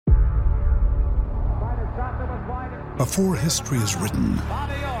Before history is written,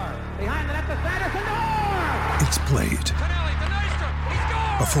 it's played.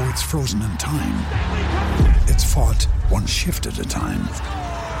 Before it's frozen in time, it's fought one shift at a time.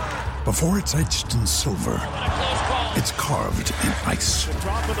 Before it's etched in silver, it's carved in ice.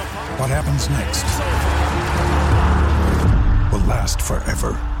 What happens next will last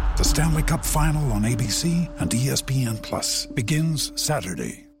forever. The Stanley Cup Final on ABC and ESPN Plus begins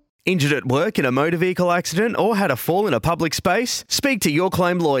Saturday. Injured at work in a motor vehicle accident or had a fall in a public space? Speak to Your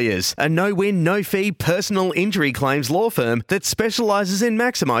Claim Lawyers, a no-win, no-fee personal injury claims law firm that specialises in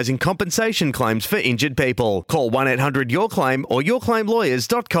maximising compensation claims for injured people. Call 1-800-YOUR-CLAIM or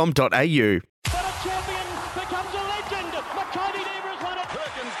yourclaimlawyers.com.au. But a champion becomes a legend. Makybe Diva's won it.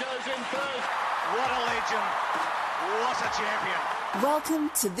 Perkins goes in first. What a legend. What a champion. Welcome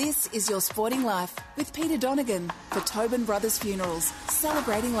to This Is Your Sporting Life with Peter Donegan for Tobin Brothers Funerals,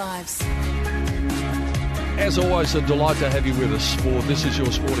 celebrating lives. As always, a delight to have you with us for This Is Your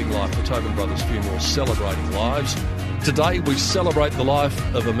Sporting Life for Tobin Brothers Funerals, celebrating lives. Today we celebrate the life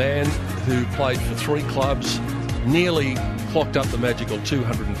of a man who played for 3 clubs, nearly clocked up the magical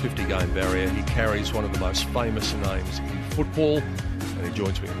 250-game barrier. He carries one of the most famous names in football, and he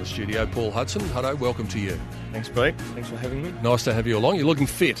joins me in the studio. Paul Hudson, Hutto, welcome to you. Thanks, Pete. Thanks for having me. Nice to have you along. You're looking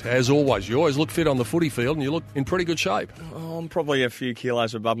fit, as always. You always look fit on the footy field, and you look in pretty good shape. I'm probably a few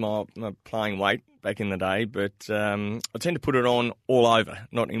kilos above my playing weight back in the day, but I tend to put it on all over,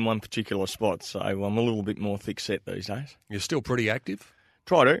 not in one particular spot, so I'm a little bit more thick-set these days. You're still pretty active?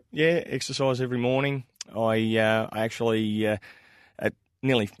 Try to, yeah. Exercise every morning. I actually, at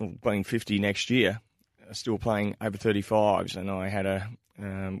nearly being 50 next year, still playing over 35s, and I had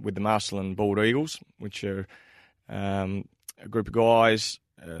with the Marsland Bald Eagles, which are a group of guys,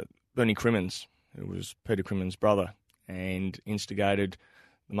 Bernie Crimmins, who was Peter Crimmins' brother, and instigated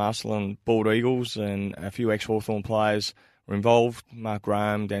the Marsland Bald Eagles, and a few ex-Hawthorn players were involved. Mark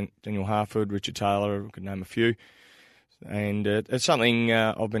Graham, Daniel Harford, Richard Taylor, I could name a few. And it's something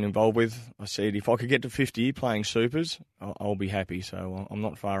I've been involved with. I said if I could get to 50 playing supers, I'll be happy, so I'm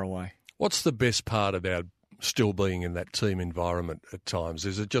not far away. What's the best part about still being in that team environment at times?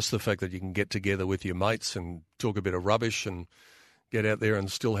 Is it just the fact that you can get together with your mates and talk a bit of rubbish and get out there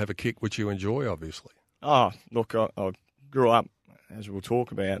and still have a kick, which you enjoy, obviously? Oh, look, I grew up, as we'll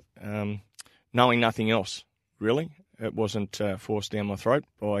talk about, knowing nothing else, really. It wasn't forced down my throat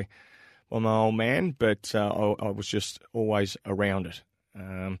by my old man, but I was just always around it.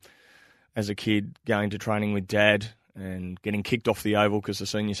 As a kid, going to training with Dad and getting kicked off the oval because the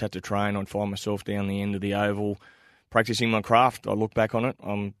seniors had to train, I'd find myself down the end of the oval practising my craft. I look back on it,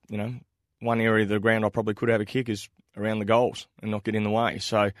 one area of the ground I probably could have a kick is around the goals and not get in the way.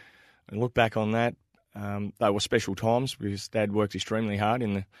 So I look back on that. They were special times because Dad worked extremely hard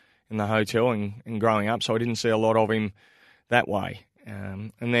in the hotel and growing up, so I didn't see a lot of him that way.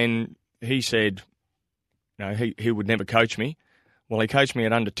 And then he said, he would never coach me. Well, he coached me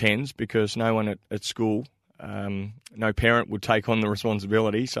at under 10s because no one at school, no parent would take on the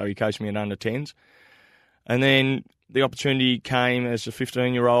responsibility, so he coached me at under 10s. And then the opportunity came as a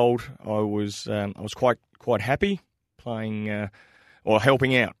 15-year-old. I was quite happy playing or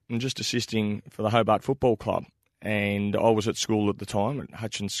helping out and just assisting for the Hobart Football Club. And I was at school at the time, at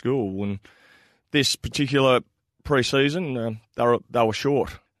Hutchins School, and this particular pre-season, they were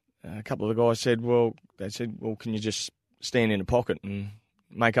short. A couple of the guys said, well, can you just stand in a pocket and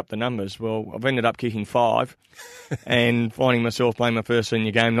make up the numbers? Well, I've ended up kicking 5 and finding myself playing my first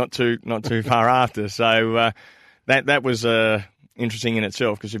senior game not too far after. So that was interesting in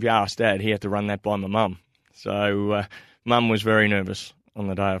itself because if you asked Dad, he had to run that by my mum. So Mum was very nervous on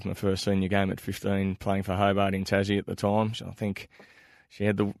the day of my first senior game at 15, playing for Hobart in Tassie at the time. So I think she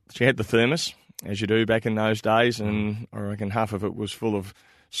had the thermos, as you do back in those days, and I reckon half of it was full of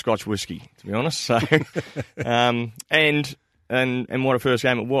Scotch whiskey, to be honest. So, and what a first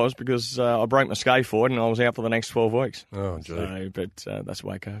game it was because I broke my scaphoid and I was out for the next 12 weeks. Oh, gee. So, but that's the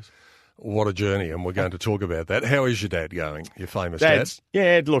way it goes. What a journey, and we're going to talk about that. How is your dad going, your famous dad?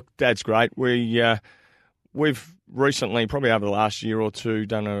 Yeah, look, Dad's great. We've recently, probably over the last year or two,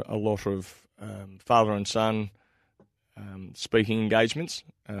 done a lot of father and son speaking engagements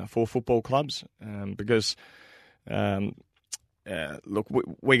for football clubs because, look,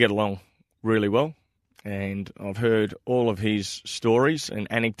 we get along really well, and I've heard all of his stories and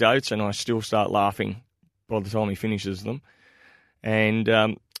anecdotes, and I still start laughing by the time he finishes them. And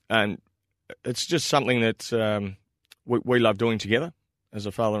it's just something that we love doing together as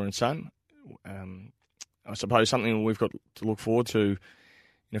a father and son. I suppose something we've got to look forward to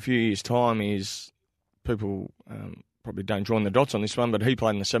in a few years' time is people probably don't join the dots on this one, but he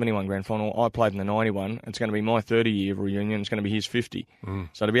played in the 71 grand final. I played in the 91. It's going to be my 30-year reunion. It's going to be his 50.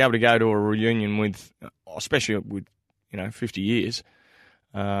 So to be able to go to a reunion with, especially with 50 years,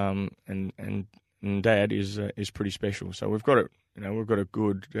 and Dad is pretty special. So we've got a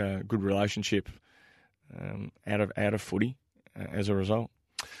good relationship out of footy as a result.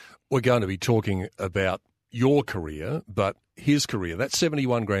 We're going to be talking about your career, but his career, that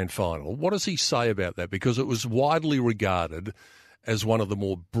 71 grand final, what does he say about that? Because it was widely regarded as one of the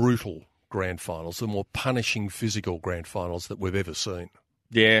more brutal grand finals, the more punishing physical grand finals that we've ever seen.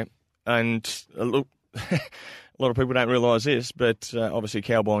 Yeah, and look, a lot of people don't realise this, but obviously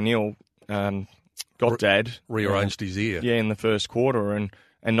Cowboy Neal got Dad. Rearranged his ear. Yeah, in the first quarter and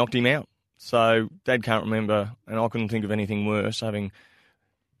knocked him out. So Dad can't remember, and I couldn't think of anything worse, having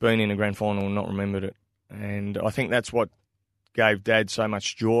been in a grand final and not remembered it. And I think that's what gave Dad so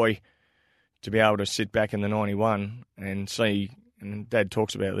much joy, to be able to sit back in the 91 and see, and Dad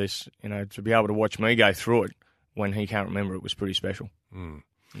talks about this, to be able to watch me go through it when he can't remember it was pretty special.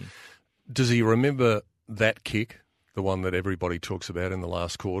 Does he remember that kick, the one that everybody talks about in the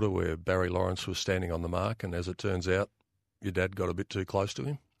last quarter where Barry Lawrence was standing on the mark and as it turns out, your dad got a bit too close to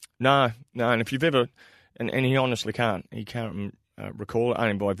him? No, and if you've ever, and he honestly can't, he can't recall it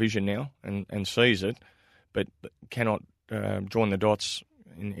only by vision now and sees it, but cannot join the dots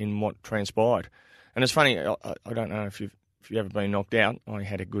in what transpired. And it's funny, I don't know if you've ever been knocked out. I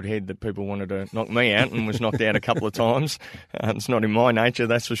had a good head that people wanted to knock me out and was knocked out a couple of times. It's not in my nature,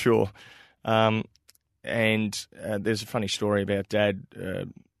 that's for sure. And there's a funny story about Dad.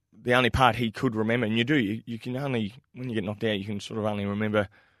 The only part he could remember, and you can only, when you get knocked out, you can sort of only remember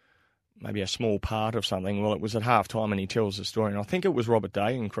maybe a small part of something. Well, it was at half-time and he tells the story. And I think it was Robert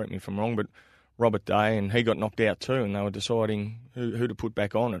Day, and correct me if I'm wrong, but Robert Day, and he got knocked out too, and they were deciding who to put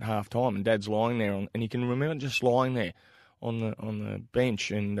back on at half-time, and Dad's lying there, and he can remember just lying there on the bench,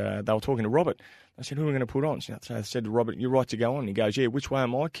 and they were talking to Robert. I said, who are we going to put on? So I said to Robert, you're right to go on. He goes, yeah, which way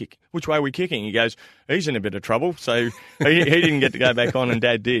are we kicking? He goes, he's in a bit of trouble, so he didn't get to go back on, and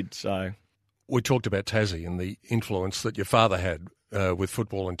Dad did. So we talked about Tassie and the influence that your father had with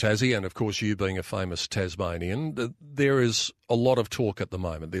football in Tassie, and of course you being a famous Tasmanian. There is a lot of talk at the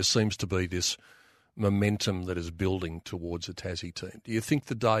moment. There seems to be this momentum that is building towards a Tassie team. Do you think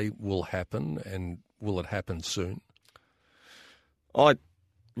the day will happen, and will it happen soon? I'd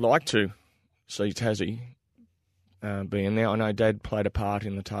like to see Tassie being there. I know Dad played a part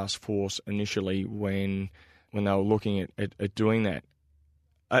in the task force initially when they were looking at doing that.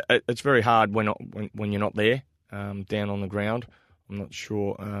 It's very hard when you're not there, down on the ground. I'm not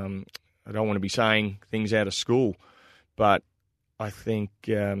sure. I don't want to be saying things out of school, but I think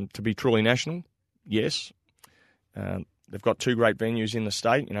to be truly national, yes. They've got two great venues in the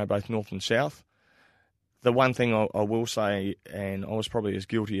state, both north and south. The one thing I will say, and I was probably as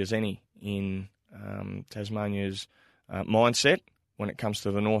guilty as any in Tasmania's mindset when it comes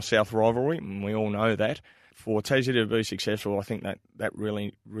to the north-south rivalry, and we all know that. For Tassie to be successful, I think that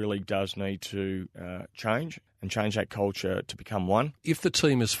really, really does need to change that culture to become one. If the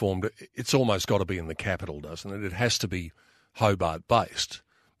team is formed, it's almost got to be in the capital, doesn't it? It has to be Hobart-based,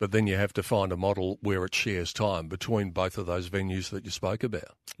 but then you have to find a model where it shares time between both of those venues that you spoke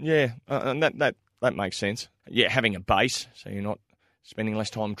about. Yeah, and that makes sense. Yeah, having a base, so you're not spending less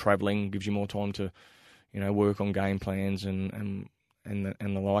time travelling, gives you more time to, work on game plans and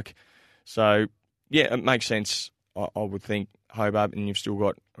the like. So, yeah, it makes sense. I would think Hobart, and you've still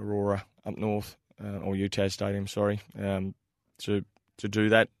got Aurora up north, or UTAS Stadium, to do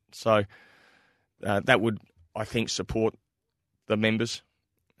that. So that would, I think, support the members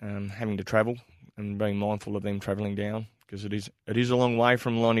having to travel and being mindful of them travelling down, because it is a long way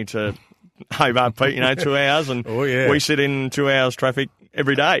from Lonnie to Hobart, Pete, 2 hours, and we sit in 2 hours traffic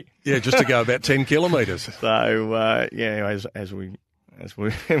every day. Yeah, just to go about 10 kilometres. So as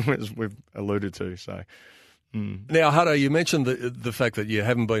we've alluded to, so. Now, Hutto, you mentioned the fact that you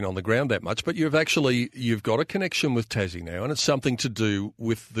haven't been on the ground that much, but you've got a connection with Tassie now, and it's something to do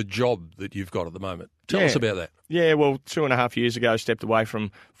with the job that you've got at the moment. Tell us about that. Yeah, well, 2.5 years ago, I stepped away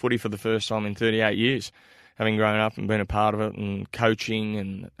from footy for the first time in 38 years, having grown up and been a part of it, and coaching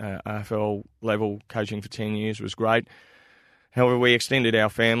and AFL level coaching for 10 years was great. However, we extended our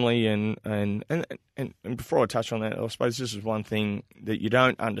family, and before I touch on that, I suppose this is one thing that you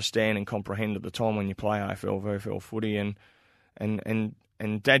don't understand and comprehend at the time when you play AFL, VFL footy,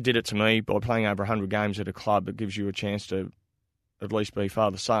 and Dad did it to me by playing over 100 games at a club. It gives you a chance to at least be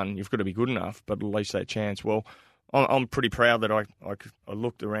father-son. You've got to be good enough, but at least that chance. Well, I'm pretty proud that I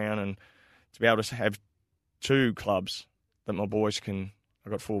looked around and to be able to have two clubs that my boys can.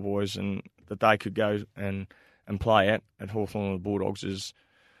 I've got 4 boys, and that they could go and and play at Hawthorn and the Bulldogs is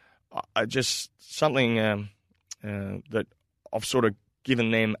just something that I've sort of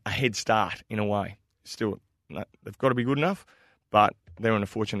given them a head start in a way. Still, they've got to be good enough, but they're in a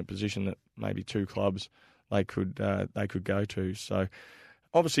fortunate position that maybe 2 clubs they could go to. So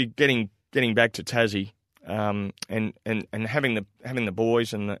obviously getting back to Tassie and having the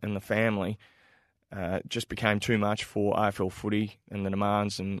boys and the family just became too much for AFL footy and the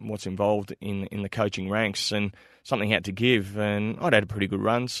demands and what's involved in the coaching ranks, and something had to give. And I'd had a pretty good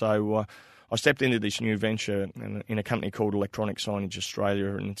run, so I stepped into this new venture in a company called Electronic Signage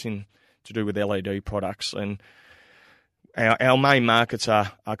Australia, and it's to do with LED products. And our main markets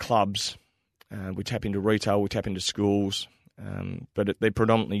are clubs. We tap into retail, we tap into schools, but they're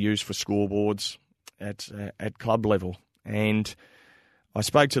predominantly used for scoreboards at club level. And I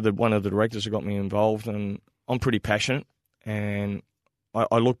spoke to one of the directors who got me involved, and I'm pretty passionate. And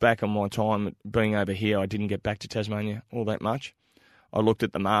I look back on my time being over here. I didn't get back to Tasmania all that much. I looked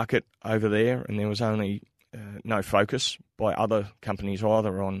at the market over there, and there was only no focus by other companies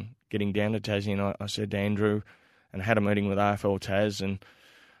either on getting down to Tassie. And I said to Andrew, and I had a meeting with AFL Tas, and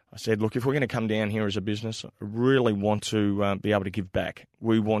I said, look, if we're going to come down here as a business, I really want to be able to give back.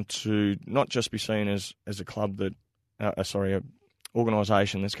 We want to not just be seen as a club that, an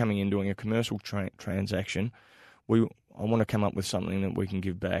organisation that's coming in doing a commercial transaction. I want to come up with something that we can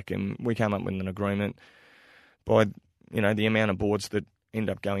give back, and we came up with an agreement by the amount of boards that end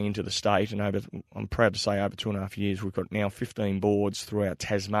up going into the state, and I'm proud to say over 2.5 years we've got now 15 boards throughout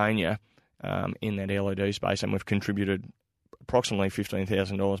Tasmania in that LED space, and we've contributed approximately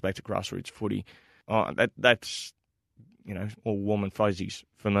 $15,000 back to grassroots footy. That's all warm and fuzzies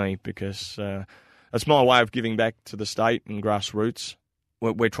for me, because it's my way of giving back to the state and grassroots.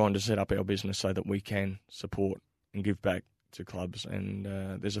 We're trying to set up our business so that we can support and give back to clubs, and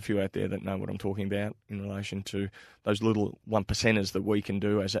there's a few out there that know what I'm talking about in relation to those little 1%ers that we can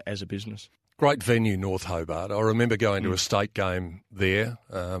do as a business. Great venue, North Hobart. I remember going to a state game there,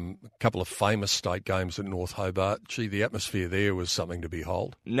 a couple of famous state games at North Hobart. Gee, the atmosphere there was something to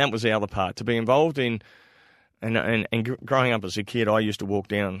behold. And that was the other part, to be involved in. And growing up as a kid, I used to walk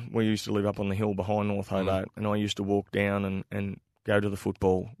down. We used to live up on the hill behind North Hobart, and I used to walk down and go to the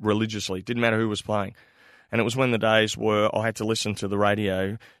football religiously. Didn't matter who was playing. And it was when the days were I had to listen to the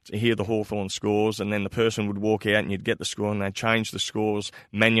radio to hear the Hawthorn scores, and then the person would walk out and you'd get the score, and they'd change the scores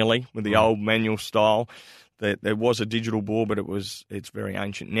manually with the old manual style. There was a digital board, but it's very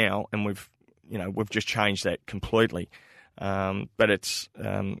ancient now, and we've just changed that completely. But it's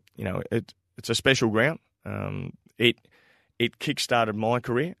it's a special ground. It kick-started my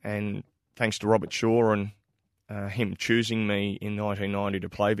career, and thanks to Robert Shaw and him choosing me in 1990 to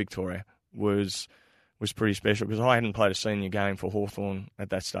play Victoria was pretty special, because I hadn't played a senior game for Hawthorn at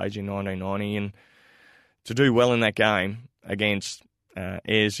that stage in 1990, and to do well in that game against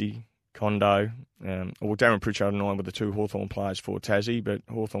Ayresy, Condo, Darren Pritchard and I were the 2 Hawthorn players for Tassie, but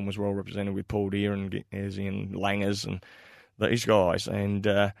Hawthorn was well represented with Paul Deere and Ayresy and Langers and these guys, and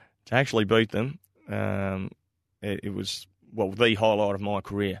to actually beat them, it was the highlight of my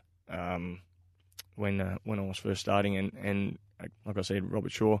career when I was first starting, and like I said,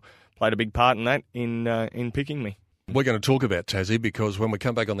 Robert Shaw played a big part in that in picking me. We're going to talk about Tassie, because when we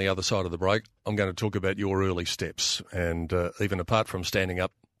come back on the other side of the break, I'm going to talk about your early steps, and even apart from standing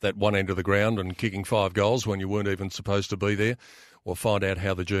up that one end of the ground and kicking 5 goals when you weren't even supposed to be there, we'll find out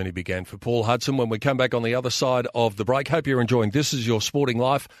how the journey began for Paul Hudson when we come back on the other side of the break. Hope you're enjoying This Is Your Sporting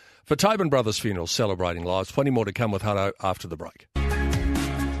Life for Tobin Brothers Funerals, celebrating lives. Plenty more to come with Hutto after the break.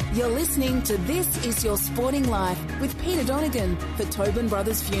 You're listening to This Is Your Sporting Life with Peter Donegan for Tobin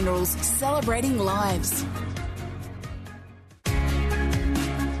Brothers Funerals, celebrating lives.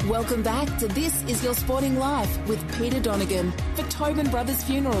 Welcome back to This Is Your Sporting Life with Peter Donegan for Tobin Brothers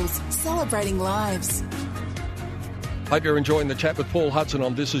Funerals, celebrating lives. Hope you're enjoying the chat with Paul Hudson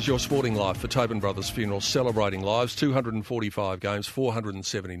on This Is Your Sporting Life for Tobin Brothers Funerals, celebrating lives. 245 games,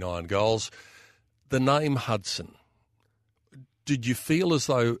 479 goals. The name Hudson, did you feel as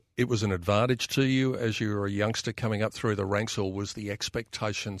though it was an advantage to you as you were a youngster coming up through the ranks, or was the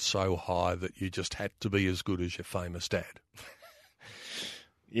expectation so high that you just had to be as good as your famous dad?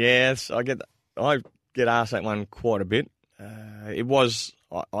 Yes, I get asked that one quite a bit.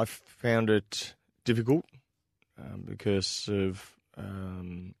 I found it difficult because of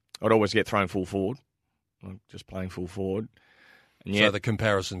I'd always get thrown full forward, like just playing full forward. And so the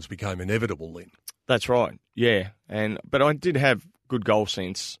comparisons became inevitable then? That's right, yeah. But I did have good goal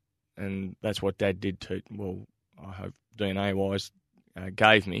sense, and that's what Dad did too. Well, I hope DNA-wise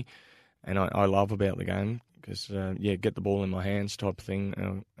gave me, and I love about the game because, get the ball in my hands type of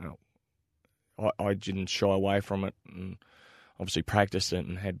thing. I didn't shy away from it, and obviously practiced it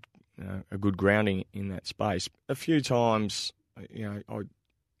and had a good grounding in that space. A few times, I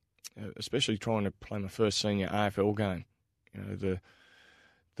especially trying to play my first senior AFL game,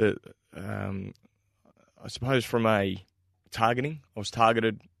 I suppose from a targeting, I was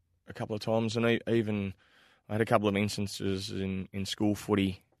targeted a couple of times, and even I had a couple of instances in school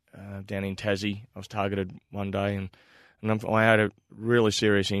footy down in Tassie. I was targeted one day, and I had a really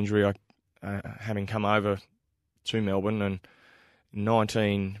serious injury. Having come over to Melbourne, and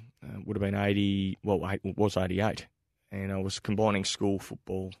 19 would have been 80. Well, it was 88, and I was combining school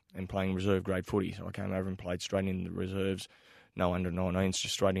football and playing reserve grade footy. So I came over and played straight into the reserves. No under 19s,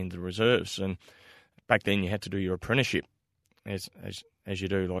 just straight into the reserves. And back then, you had to do your apprenticeship, as you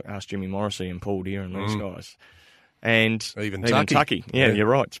do, like ask Jimmy Morrissey and Paul Deere and these guys, and even Tucky. Yeah, you're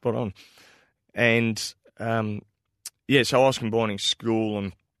right, spot on. And so I was combining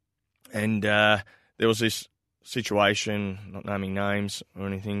school and there was this situation, not naming names or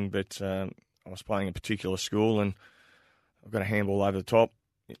anything, but I was playing a particular school and I got a handball over the top,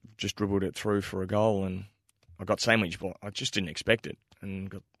 just dribbled it through for a goal, and I got sandwiched. But I just didn't expect it,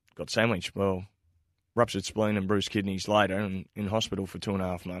 and got sandwiched. Well, ruptured spleen and bruised kidneys later, and in hospital for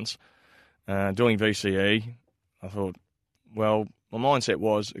 2.5 months. Doing VCE, I thought, well, my mindset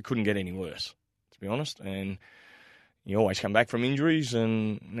was it couldn't get any worse, to be honest. And you always come back from injuries,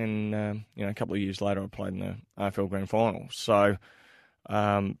 and then a couple of years later, I played in the AFL Grand Final. So,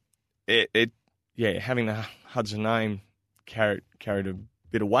 having the Hudson name carried a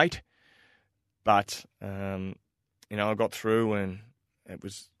bit of weight, but I got through, and it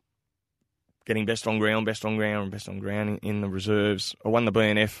was getting best on ground in the reserves. I won the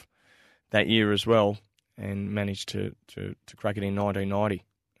BNF that year as well, and managed to crack it in 1990.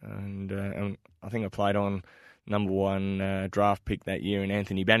 And I think I played on number one draft pick that year in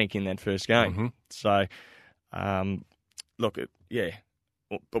Anthony Bannock in that first game. Mm-hmm. So,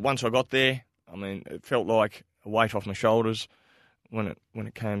 but once I got there, it felt like a weight off my shoulders when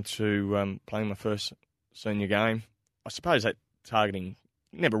it came to playing my first senior game. I suppose that targeting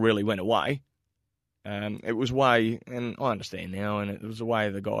never really went away. It was way, and I understand now, and it was a way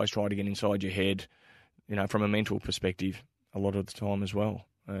the guys tried to get inside your head, from a mental perspective a lot of the time as well.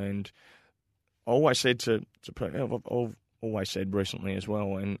 And I always said I've always said recently as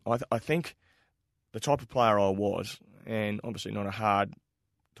well, and I think the type of player I was, and obviously not a hard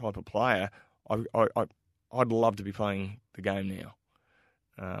type of player, I'd love to be playing the game now.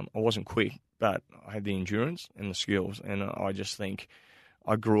 I wasn't quick, but I had the endurance and the skills, and I just think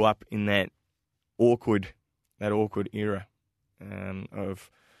I grew up in that awkward era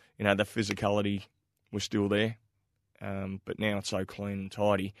of, the physicality was still there, but now it's so clean and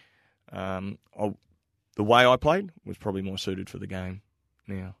tidy. The way I played was probably more suited for the game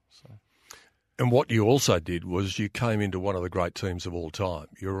now. So. And what you also did was you came into one of the great teams of all time.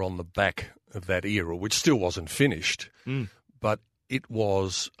 You were on the back of that era, which still wasn't finished, but it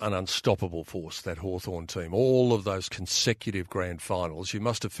was an unstoppable force, that Hawthorn team. All of those consecutive grand finals, you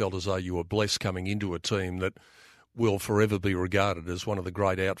must have felt as though you were blessed coming into a team that will forever be regarded as one of the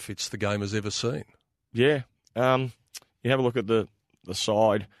great outfits the game has ever seen. Yeah. You have a look at the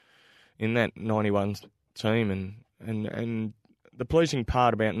side in that 91 team, and the pleasing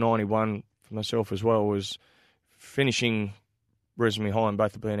part about 91 for myself as well was finishing reasonably high in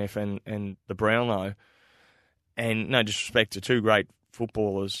both the BNF and the Brownlow. And no disrespect to two great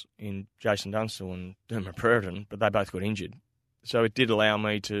footballers in Jason Dunstall and Dermot Brereton, but they both got injured. So it did allow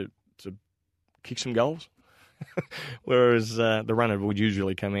me to kick some goals, whereas the runner would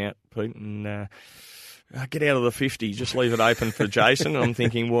usually come out, Pete, and get out of the 50, just leave it open for Jason. And I'm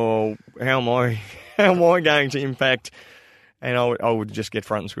thinking, well, how am I going to impact? And I would just get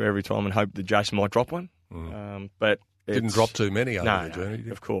front and square every time and hope that Jason might drop one. But didn't drop too many over the journey,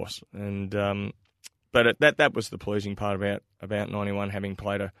 of course. And but that was the pleasing part about 91, having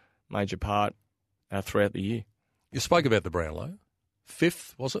played a major part throughout the year. You spoke about the Brownlow.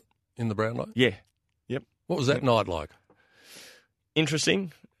 5th, was it, in the Brownlow? Yeah. Yep. What was that night like?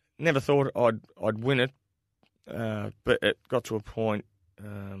 Interesting. Never thought I'd win it, but it got to a point.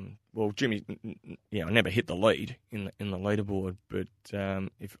 Jimmy, I never hit the lead in the leaderboard. But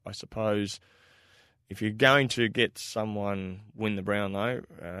if you're going to get someone win the Brownlow,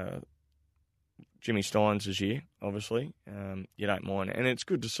 Jimmy Steins' year, obviously, you don't mind, and it's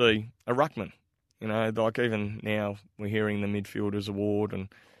good to see a ruckman. Like even now we're hearing the midfielders award and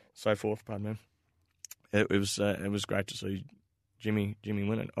so forth. Pardon me. It was great to see Jimmy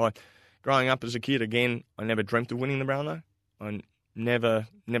win it. Growing up as a kid, again, I never dreamt of winning the Brownlow. I never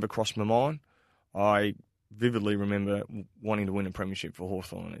crossed my mind. I vividly remember wanting to win a premiership for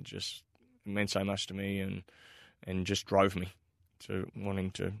Hawthorn. meant so much to me and just drove me to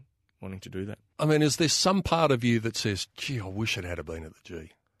wanting to do that. I mean, is there some part of you that says, gee, I wish it had been at the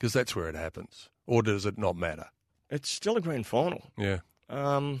G? Because that's where it happens. Or does it not matter? It's still a grand final. Yeah.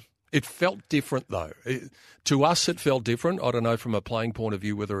 It felt different, though. To us, it felt different. I don't know from a playing point of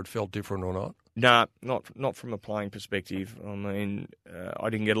view whether it felt different or not. No, not from a playing perspective. I mean, I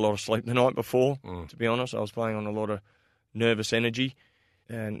didn't get a lot of sleep the night before, to be honest. I was playing on a lot of nervous energy.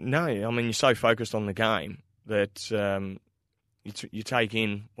 And no, I mean, you're so focused on the game that you take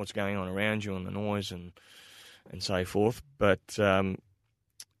in what's going on around you and the noise and so forth. But, the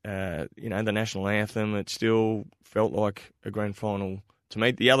national anthem, it still felt like a grand final to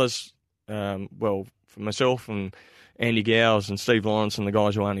me. The others, for myself and Andy Gowes and Steve Lawrence and the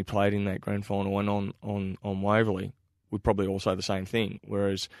guys who only played in that grand final and on Waverley would probably all say the same thing.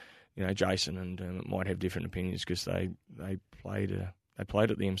 Whereas, Jason and Dermot might have different opinions because they played at the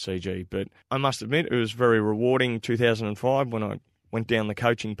MCG. But I must admit, it was very rewarding 2005 when I went down the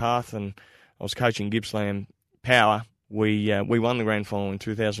coaching path and I was coaching Gippsland Power. We won the grand final in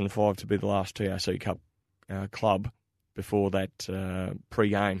 2005 to be the last TAC Cup club before that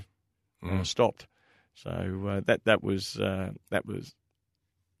pre-game stopped. So that was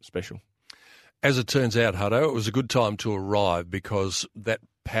special. As it turns out, Hutto, it was a good time to arrive because that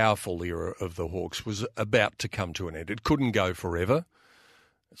powerful era of the Hawks was about to come to an end. It couldn't go forever.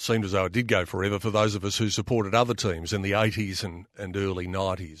 It seemed as though it did go forever for those of us who supported other teams in the 80s and early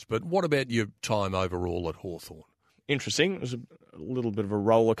 90s. But what about your time overall at Hawthorn? Interesting. It was a little bit of a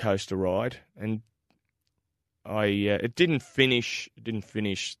roller coaster ride, and it didn't finish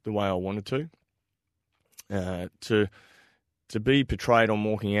the way I wanted to. To be portrayed on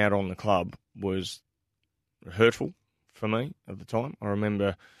walking out on the club was hurtful for me at the time. I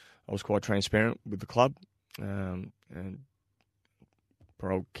remember I was quite transparent with the club, and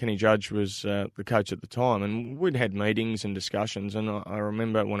poor old Kenny Judge was the coach at the time, and we'd had meetings and discussions, and I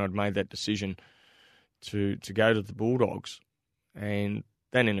remember when I'd made that decision to go to the Bulldogs, and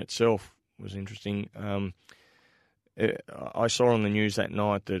that in itself was interesting. I saw on the news that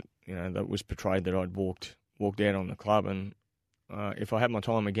night that that was portrayed that I'd walked out on the club, and if I had my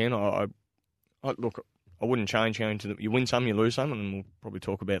time again, I wouldn't change going to you win some, you lose some, and we'll probably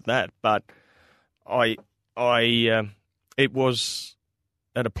talk about that. But it was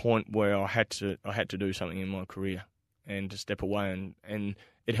at a point where I had to do something in my career and to step away, and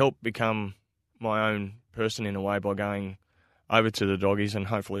it helped become my own person in a way by going over to the Doggies, and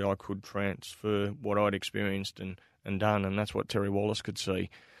hopefully I could transfer what I'd experienced and done, and that's what Terry Wallace could see,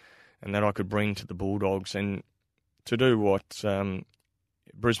 and that I could bring to the Bulldogs, and to do what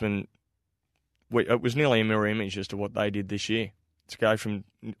Brisbane, it was nearly a mirror image as to what they did this year. To go from,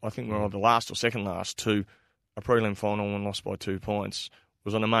 I think we were the last or second last, to a prelim final and lost by 2 points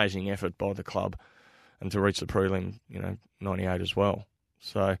was an amazing effort by the club, and to reach the prelim, 98 as well.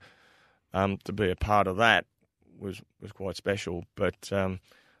 So to be a part of that was quite special. But I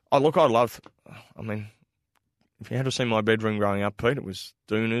mean, if you had to see my bedroom growing up, Pete, it was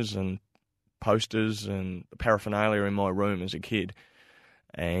Doonas and posters and the paraphernalia in my room as a kid.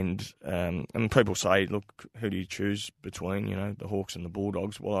 And people say, look, who do you choose between, the Hawks and the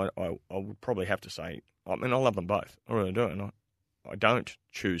Bulldogs? Well, I would probably have to say, I mean, I love them both. I really do. And I don't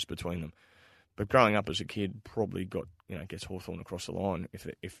choose between them. But growing up as a kid probably gets Hawthorn across the line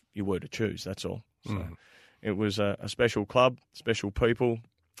if you were to choose, that's all. So it was a special club, special people.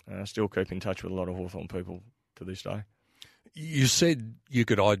 Still keep in touch with a lot of Hawthorn people to this day. You said you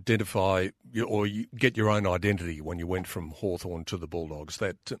could identify or you get your own identity when you went from Hawthorn to the Bulldogs.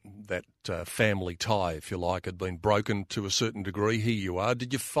 That family tie, if you like, had been broken to a certain degree. Here you are.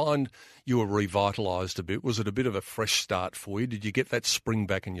 Did you find you were revitalised a bit? Was it a bit of a fresh start for you? Did you get that spring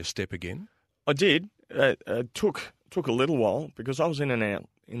back in your step again? I did. It took a little while because I was in and out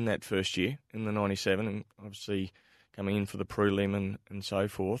in that first year, in the 97, and obviously coming in for the prelim and so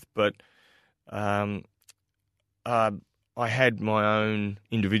forth. But I had my own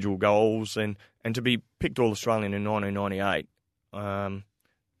individual goals, and to be picked All-Australian in 1998,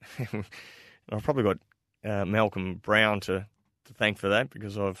 I've probably got Malcolm Brown to thank for that,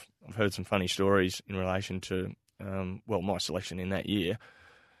 because I've heard some funny stories in relation to my selection in that year.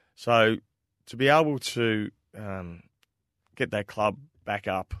 So to be able to get that club back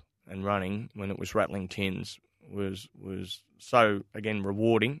up and running when it was rattling tins was so, again,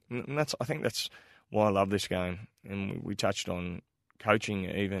 rewarding, and I think that's why I love this game. And we touched on coaching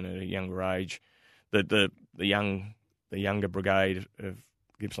even at a younger age, the younger brigade of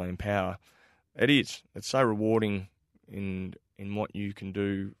Gippsland Power. It's so rewarding in what you can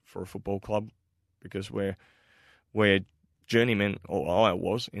do for a football club, because we're journeyman, or I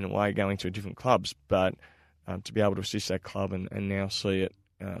was, in a way, going to different clubs, but to be able to assist that club and now see it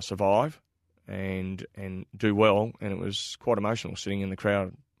survive and do well, and it was quite emotional sitting in the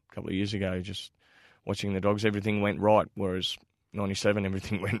crowd a couple of years ago, just watching the Dogs. Everything went right, whereas 97,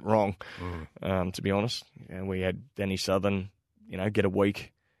 everything went wrong, to be honest. We had Danny Southern, get a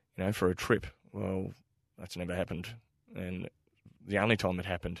week, for a trip. Well, that's never happened. And the only time it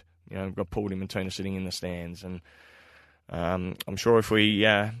happened, got Paul Diamantina sitting in the stands. And I'm sure if we,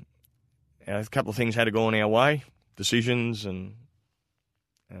 a couple of things had to go on our way, decisions and...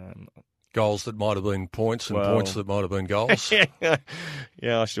 goals that might have been points and points that might have been goals.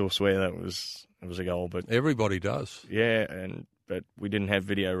 Yeah, I still swear it was a goal. But everybody does. Yeah, but we didn't have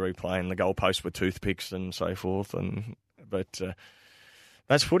video replay and the goalposts were toothpicks and so forth. But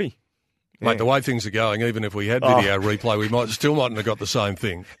that's footy. Mate, the way things are going, even if we had video replay, we mightn't have got the same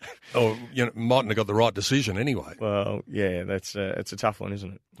thing, or mightn't have got the right decision anyway. Well, yeah, it's a tough one,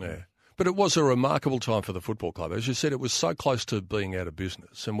 isn't it? Yeah. But it was a remarkable time for the football club. As you said, it was so close to being out of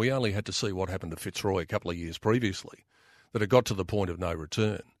business, and we only had to see what happened to Fitzroy a couple of years previously, that it got to the point of no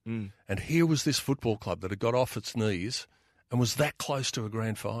return. And here was this football club that had got off its knees and was that close to a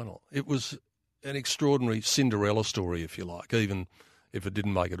grand final. It was an extraordinary Cinderella story, if you like, even if it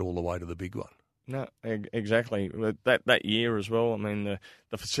didn't make it all the way to the big one. No, exactly. That year as well, I mean,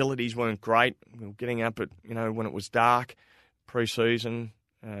 the facilities weren't great. We were getting up at, when it was dark, pre-season,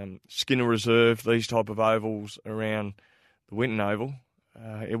 Skinner Reserve, these type of ovals around the Winton Oval.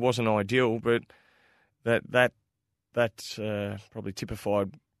 It wasn't ideal, but that probably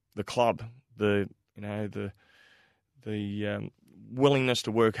typified the club. The willingness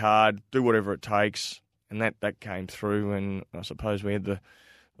to work hard, do whatever it takes, and that came through. And I suppose we had the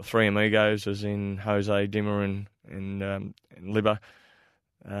three amigos, as in Jose, Dimmer, and Libba.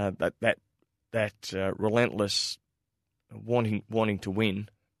 That relentless wanting to win,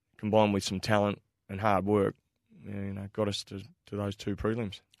 combined with some talent and hard work, got us to those two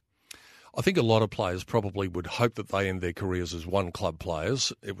prelims. I think a lot of players probably would hope that they end their careers as one club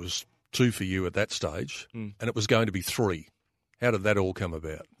players. It was 2 for you at that stage, and it was going to be 3. How did that all come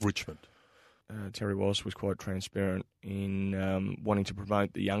about? Richmond. Terry Wallace was quite transparent in wanting to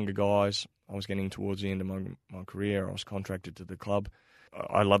promote the younger guys. I was getting towards the end of my career. I was contracted to the club.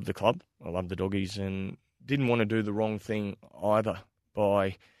 I loved the club. I loved the Doggies, and didn't want to do the wrong thing either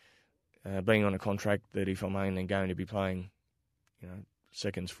by being on a contract that if I'm only going to be playing,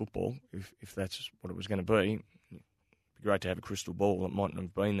 seconds football, if that's what it was going to be, it'd be great to have a crystal ball. It mightn't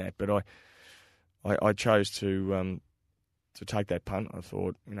have been that, but I chose to take that punt. I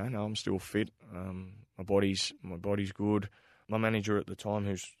thought, no, I'm still fit. My body's good. My manager at the time,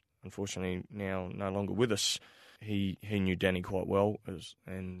 who's unfortunately now no longer with us, he knew Danny quite well,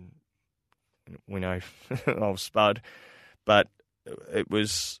 and we know I was Spud, but it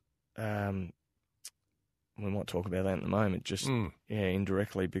was. We might talk about that in a moment, just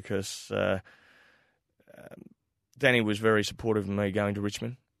indirectly, because Danny was very supportive of me going to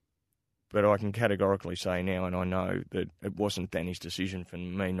Richmond. But I can categorically say now, and I know, that it wasn't Danny's decision for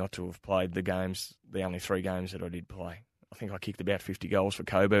me not to have played the only 3 games that I did play. I think I kicked about 50 goals for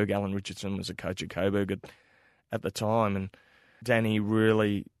Coburg. Alan Richardson was a coach at Coburg at the time, and Danny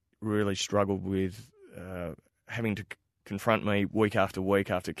really, really struggled with having to confront me week after week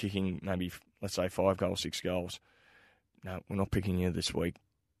after kicking maybe, let's say, 5 goals, 6 goals. No, we're not picking you this week.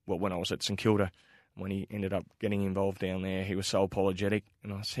 Well, when I was at St Kilda, when he ended up getting involved down there, he was so apologetic.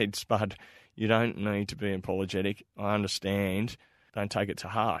 And I said, Spud, you don't need to be apologetic. I understand. Don't take it to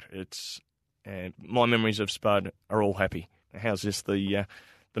heart. My memories of Spud are all happy. How's this? The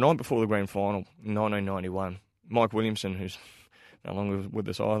night before the grand final in 1991, Mike Williamson, who's no longer with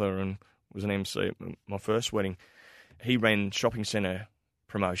us either and was an MC at my first wedding, he ran shopping centre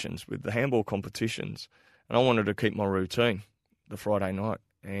promotions with the handball competitions. And I wanted to keep my routine the Friday night.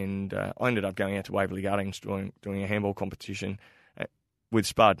 And I ended up going out to Waverley Gardens doing a handball competition with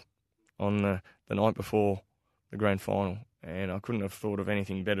Spud on the night before the grand final. And I couldn't have thought of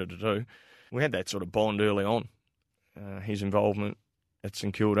anything better to do. We had that sort of bond early on. His involvement at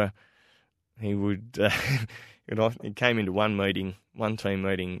St Kilda, he came into one team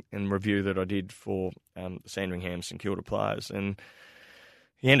meeting and review that I did for Sandringham St Kilda players, and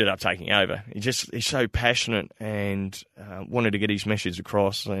he ended up taking over. He's so passionate and wanted to get his message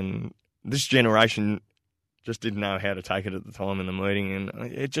across, and this generation just didn't know how to take it at the time in the meeting,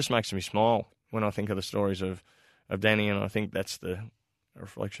 and it just makes me smile when I think of the stories of Danny, and I think that's a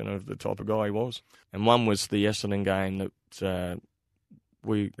reflection of the type of guy he was. And one was the Essendon game that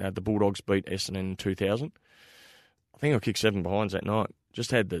the Bulldogs beat Essendon in 2000. I think I kicked 7 behinds that night. Just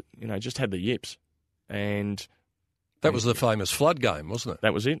had the yips, and That was the famous flood game, wasn't it?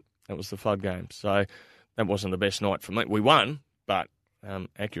 That was it. That was the flood game. So that wasn't the best night for me. We won, but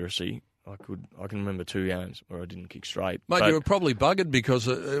accuracy, I can remember 2 games where I didn't kick straight. Mate, but you were probably buggered because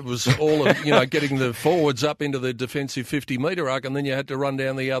it was all of, getting the forwards up into the defensive 50-metre arc, and then you had to run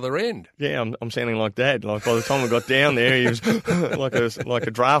down the other end. Yeah, I'm sounding like Dad. Like by the time we got down there, he was like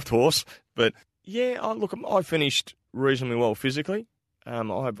a draft horse. But yeah, I finished reasonably well physically.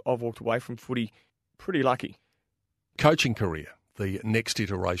 I've walked away from footy pretty lucky. Coaching career, the next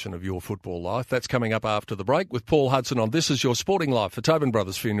iteration of your football life. That's coming up after the break with Paul Hudson on This Is Your Sporting Life for Tobin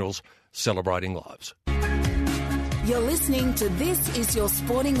Brothers Funerals, celebrating lives. You're listening to This Is Your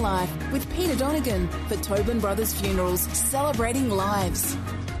Sporting Life with Peter Donegan for Tobin Brothers Funerals, celebrating lives.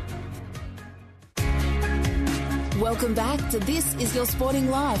 Welcome back to This Is Your Sporting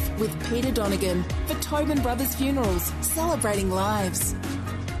Life with Peter Donegan for Tobin Brothers Funerals, celebrating lives.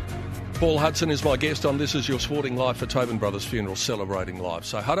 Paul Hudson is my guest on This Is Your Sporting Life for Tobin Brothers Funerals, celebrating lives.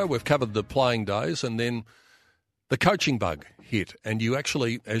 So, Hutto, we've covered the playing days and then the coaching bug hit. And you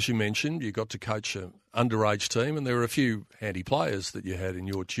actually, as you mentioned, you got to coach an underage team, and there were a few handy players that you had in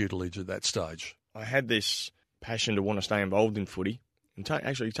your tutelage at that stage. I had this passion to want to stay involved in footy. And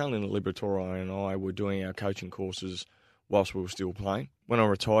actually, Tony Liberatore and I were doing our coaching courses whilst we were still playing. When I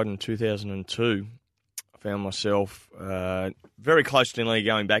retired in 2002, I found myself very close to nearly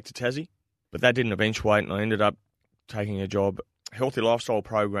going back to Tassie, but that didn't eventuate, and I ended up taking a job, healthy lifestyle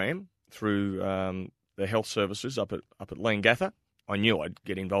program through the health services up at Leongatha. I knew I'd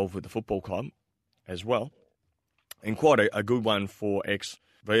get involved with the football club as well, and quite a good one for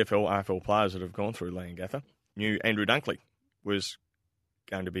ex-VFL, AFL players that have gone through Leongatha. Knew Andrew Dunkley was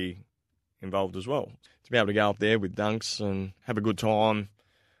going to be involved as well. To be able to go up there with Dunks and have a good time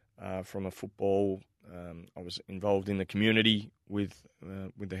from a football. I was involved in the community with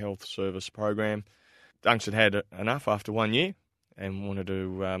the health service program. Dunks had enough after 1 year and wanted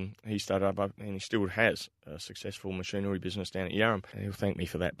to. He started up, and he still has a successful machinery business down at Yarram. And he'll thank me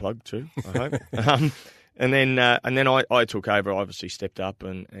for that plug too, I hope. And then I took over. Obviously, stepped up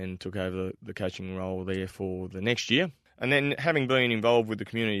and took over the coaching role there for the next year. And then, having been involved with the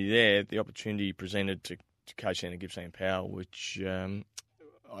community there, the opportunity presented to coach down at Gippsland Power, which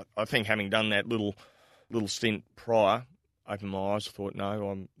I think, having done that little stint prior, opened my eyes. I thought,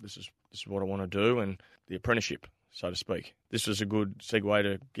 no, this is what I want to do, and the apprenticeship, so to speak. This was a good segue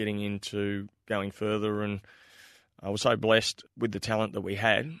to getting into going further, and I was so blessed with the talent that we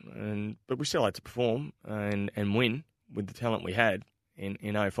had, but we still had to perform and win with the talent we had in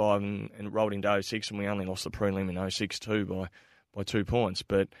 05 and rolled into 06, and we only lost the prelim in 06 too by 2 points.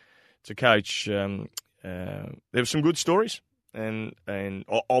 But to coach, there were some good stories and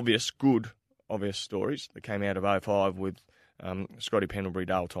obvious stories that came out of 05 with Scotty Pendlebury,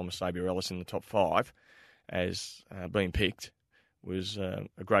 Dale Thomas, Xavier Ellis in the top 5 as being picked was a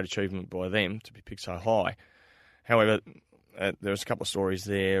great achievement by them to be picked so high. However, there's a couple of stories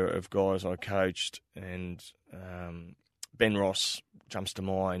there of guys I coached, and Ben Ross jumps to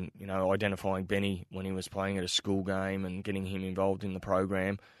mind, identifying Benny when he was playing at a school game and getting him involved in the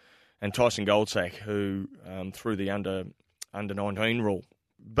program. And Tyson Goldsack, who through the under 19 rule,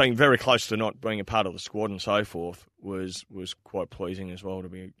 being very close to not being a part of the squad and so forth, was quite pleasing as well to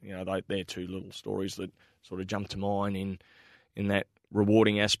be. They're two little stories that sort of jump to mind in that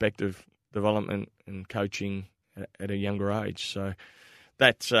rewarding aspect of development and coaching at a younger age. So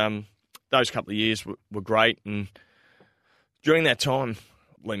that those couple of years were great. And during that time,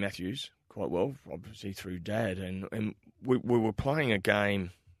 Lee Matthews quite well, obviously through Dad, and we were playing a game.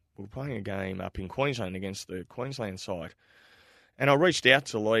 We were playing a game up in Queensland against the Queensland side, and I reached out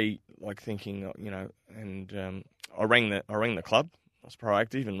to Lee, thinking, and I rang the club. I was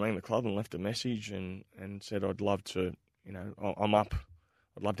proactive and rang the club and left a message and said I'd love to, I'm up.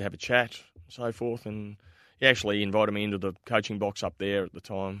 I'd love to have a chat and so forth. And he actually invited me into the coaching box up there at the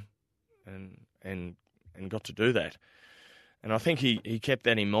time, and got to do that. And I think he kept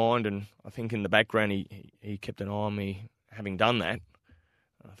that in mind, and I think in the background he kept an eye on me having done that.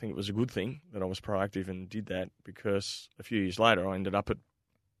 I think it was a good thing that I was proactive and did that, because a few years later I ended up at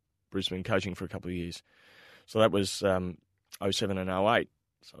Brisbane coaching for a couple of years. So that was 07 and 08.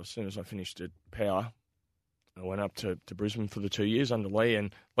 So as soon as I finished at Power, I went up to Brisbane for the 2 years under Lee,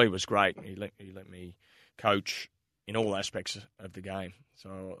 and Lee was great. He let me coach in all aspects of the game.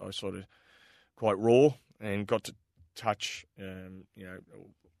 So I was sort of quite raw and got to touch,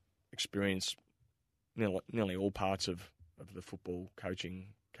 experience nearly all parts of the football coaching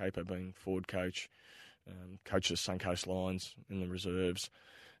caper, being forward coach, coach the Suncoast Lions in the reserves,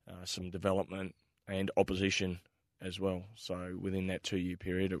 some development and opposition as well. So within that 2 year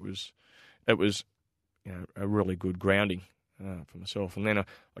period, it was a really good grounding for myself. And then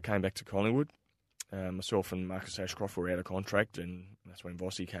I came back to Collingwood. Myself and Marcus Ashcroft were out of contract, and that's when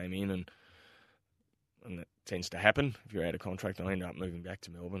Vossi came in, and that tends to happen. If you're out of contract, I ended up moving back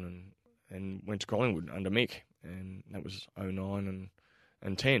to Melbourne and went to Collingwood under Mick, and that was 2009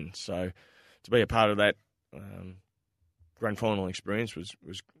 and 10. So to be a part of that grand final experience was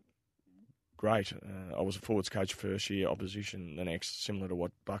great. I was a forwards coach first year, opposition the next, similar to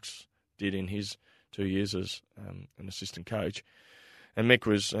what Bucks did in his 2 years as an assistant coach. And Mick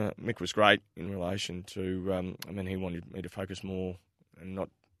was great in relation to. He wanted me to focus more and not,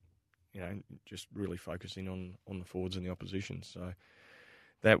 just really focusing on the forwards and the opposition. So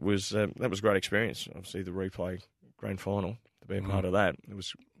that was a great experience. Obviously, the replay grand final, to be a part of that, it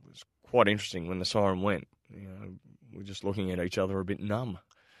was quite interesting when the siren went. We're just looking at each other a bit numb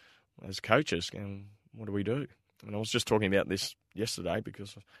as coaches, going, what do we do? And I was just talking about this yesterday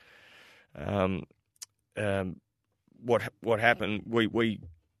because what happened, we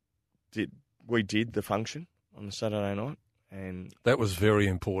did the function on the Saturday night, and that was very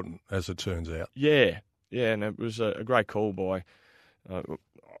important, as it turns out. Yeah, and it was a great call by.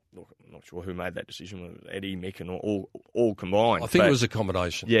 Look, I'm not sure who made that decision, Eddie, Mick, and all combined. I think it was a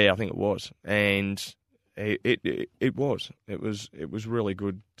combination. Yeah, I think it was, and it was really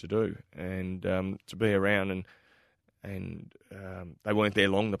good to do, and to be around, and they weren't there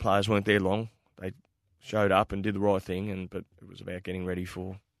long. The players weren't there long. They showed up and did the right thing, but it was about getting ready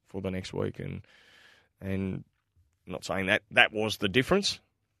for the next week, and I'm not saying that was the difference,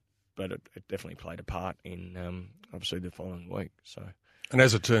 but it definitely played a part in obviously the following week. So, and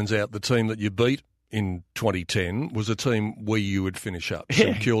as it turns out, the team that you beat in 2010 was a team where you would finish up.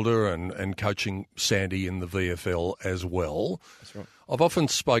 St Kilda and coaching Sandy in the VFL as well. That's right. I've often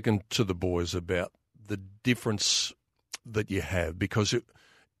spoken to the boys about the difference that you have, because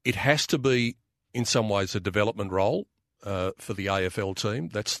it has to be in some ways a development role for the AFL team.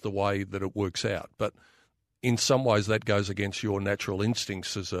 That's the way that it works out. But in some ways that goes against your natural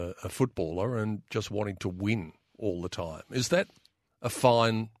instincts as a footballer and just wanting to win all the time. Is that a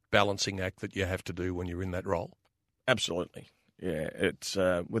fine balancing act that you have to do when you're in that role? Absolutely. Yeah, it's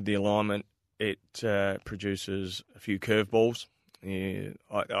with the alignment, it produces a few curveballs. Yeah,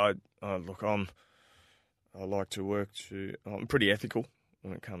 I like to work I'm pretty ethical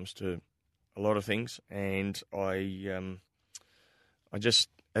when it comes to a lot of things, and I just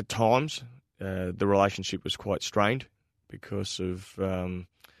at times the relationship was quite strained because of the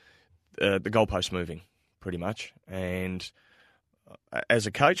goalpost moving, pretty much. And as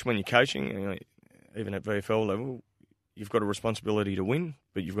a coach, when you're coaching, even at VFL level, you've got a responsibility to win,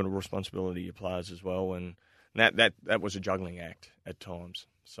 but you've got a responsibility to your players as well, and that was a juggling act at times.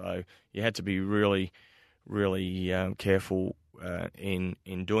 So you had to be really, really careful in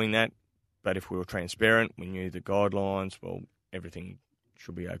doing that. But if we were transparent, we knew the guidelines, well, everything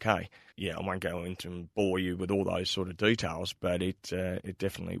should be okay. Yeah, I won't go into and bore you with all those sort of details, but it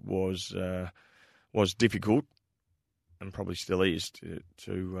definitely was difficult, and probably still is,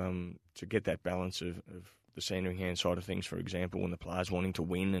 to get that balance of the Sandringham side of things, for example, when the players wanting to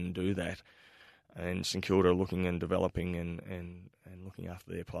win and do that, and St Kilda looking and developing and looking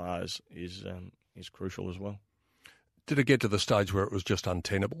after their players is crucial as well. Did it get to the stage where it was just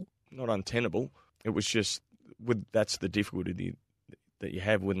untenable? Not untenable. It was just that's the difficulty that you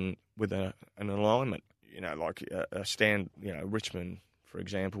have with an alignment. Like a stand. Richmond, for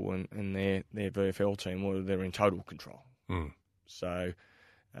example, and their VFL team, well, they're in total control. Mm. So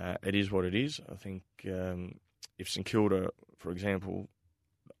it is what it is. I think if St Kilda, for example,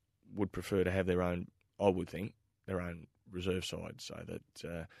 would prefer to have their own, I would think, their own reserve side, so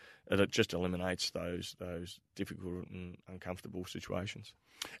that it just eliminates those difficult and uncomfortable situations.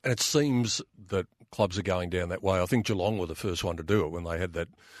 And it seems that clubs are going down that way. I think Geelong were the first one to do it when they had that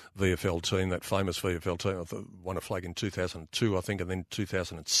VFL team, that famous VFL team, won a flag in 2002, I think, and then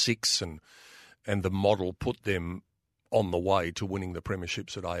 2006, and the model put them on the way to winning the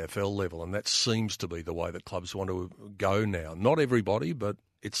premierships at AFL level, and that seems to be the way that clubs want to go now. Not everybody, but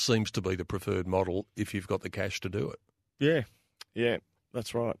it seems to be the preferred model if you've got the cash to do it. Yeah,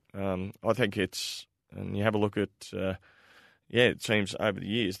 that's right. I think and you have a look at, it seems over the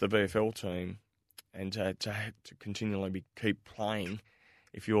years, the VFL team, and to continually keep playing,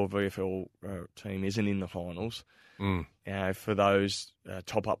 if your VFL team isn't in the finals, for those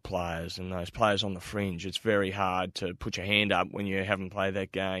top-up players and those players on the fringe, it's very hard to put your hand up when you haven't played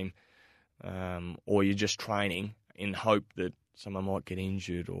that game, or you're just training in hope that someone might get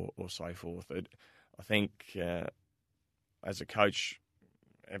injured or so forth. I think as a coach,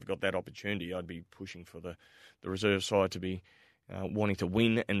 have got that opportunity, I'd be pushing for the reserve side to be wanting to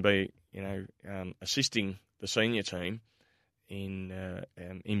win and be, assisting the senior team in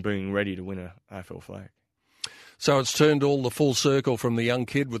being ready to win a AFL flag. So it's turned all the full circle from the young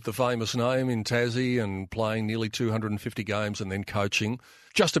kid with the famous name in Tassie and playing nearly 250 games and then coaching.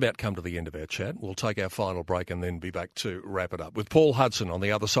 Just about come to the end of our chat. We'll take our final break and then be back to wrap it up with Paul Hudson on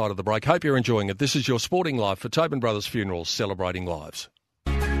the other side of the break. Hope you're enjoying it. This is your Sporting Life for Tobin Brothers Funerals, celebrating lives.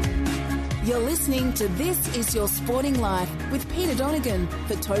 You're listening to This Is Your Sporting Life with Peter Donegan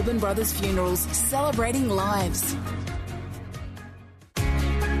for Tobin Brothers Funerals, celebrating lives.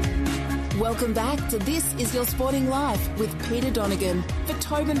 Welcome back to This Is Your Sporting Life with Peter Donegan for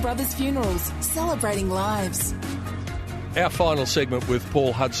Tobin Brothers Funerals, celebrating lives. Our final segment with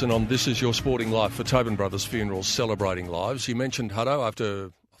Paul Hudson on This Is Your Sporting Life for Tobin Brothers Funerals, celebrating lives. You mentioned, Hutto,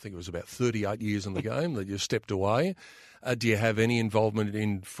 after I think it was about 38 years in the game that you stepped away. Do you have any involvement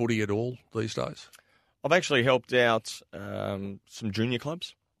in footy at all these days? I've actually helped out some junior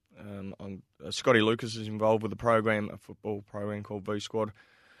clubs. Scotty Lucas is involved with a football program called V Squad.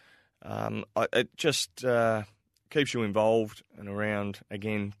 It just keeps you involved and around,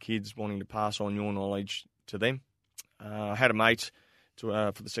 again, kids wanting to pass on your knowledge to them. I had a mate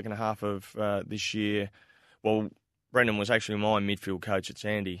for the second half of this year. Well, Brendan was actually my midfield coach at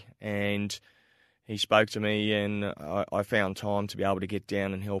Sandy, and he spoke to me, and I found time to be able to get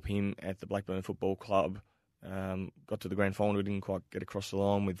down and help him at the Blackburn Football Club. Got to the grand final, didn't quite get across the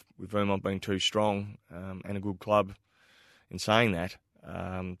line with Vermont being too strong and a good club in saying that.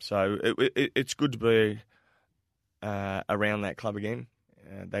 So it's good to be around that club again,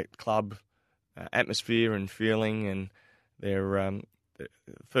 that club atmosphere and feeling, and their the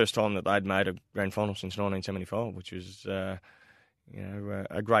first time that they'd made a grand final since 1975, which was a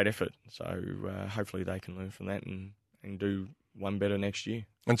great effort. So hopefully they can learn from that and do one better next year.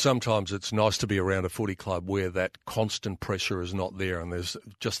 And sometimes it's nice to be around a footy club where that constant pressure is not there and there's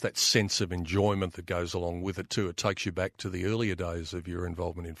just that sense of enjoyment that goes along with it too. It takes you back to the earlier days of your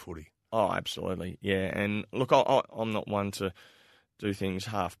involvement in footy. Oh, absolutely, yeah. And look, I'm not one to do things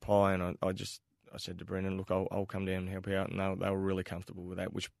half pie, and I said to Brendan, look, I'll come down and help out, and they were really comfortable with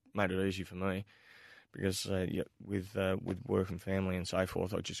that, which made it easy for me. Because with work and family and so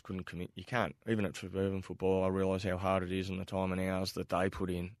forth, I just couldn't commit. You can't. Even at suburban football, I realise how hard it is, and the time and hours that they put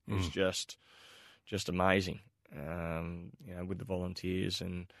in is just amazing. With the volunteers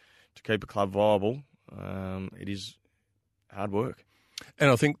and to keep a club viable, it is hard work.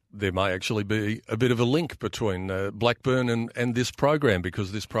 And I think there may actually be a bit of a link between Blackburn and this program,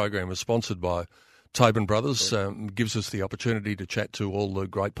 because this program is sponsored by Tobin Brothers, gives us the opportunity to chat to all the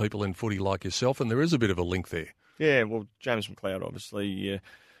great people in footy like yourself, and there is a bit of a link there. Yeah, well, James McLeod, obviously,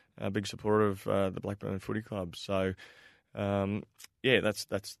 a big supporter of the Blackburn Footy Club. So, that's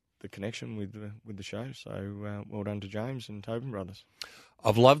the connection with the show. So, well done to James and Tobin Brothers.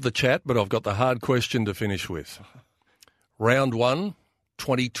 I've loved the chat, but I've got the hard question to finish with. Round 1,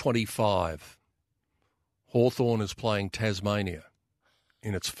 2025. Hawthorn is playing Tasmania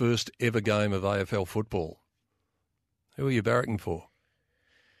in its first ever game of AFL football. Who are you barracking for?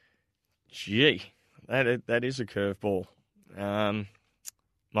 Gee, that is a curveball. My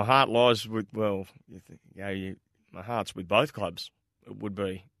heart lies with, my heart's with both clubs. It would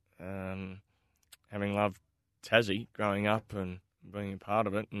be. Having loved Tassie growing up and being a part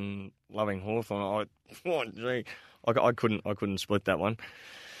of it, and loving Hawthorn, I couldn't split that one.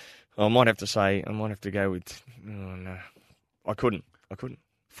 I might have to go with. Oh, no, I couldn't.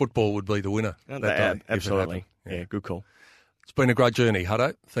 Football would be the winner that day. Absolutely. Yeah, good call. It's been a great journey,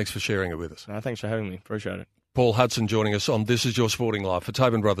 Hutto. Thanks for sharing it with us. Thanks for having me. Appreciate it. Paul Hudson joining us on This Is Your Sporting Life for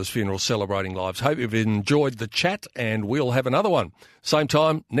Tobin Brothers Funeral, celebrating lives. Hope you've enjoyed the chat, and we'll have another one. Same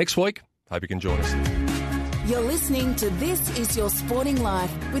time next week. Hope you can join us. You're listening to This Is Your Sporting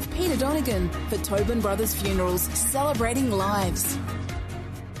Life with Peter Donegan for Tobin Brothers Funerals, celebrating lives.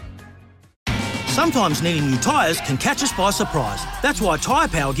 Sometimes needing new tyres can catch us by surprise. That's why Tyre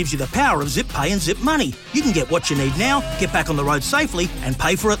Power gives you the power of Zip Pay and Zip Money. You can get what you need now, get back on the road safely and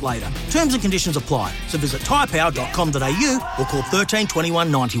pay for it later. Terms and conditions apply. So visit tyrepower.com.au or call 13 21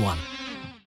 91.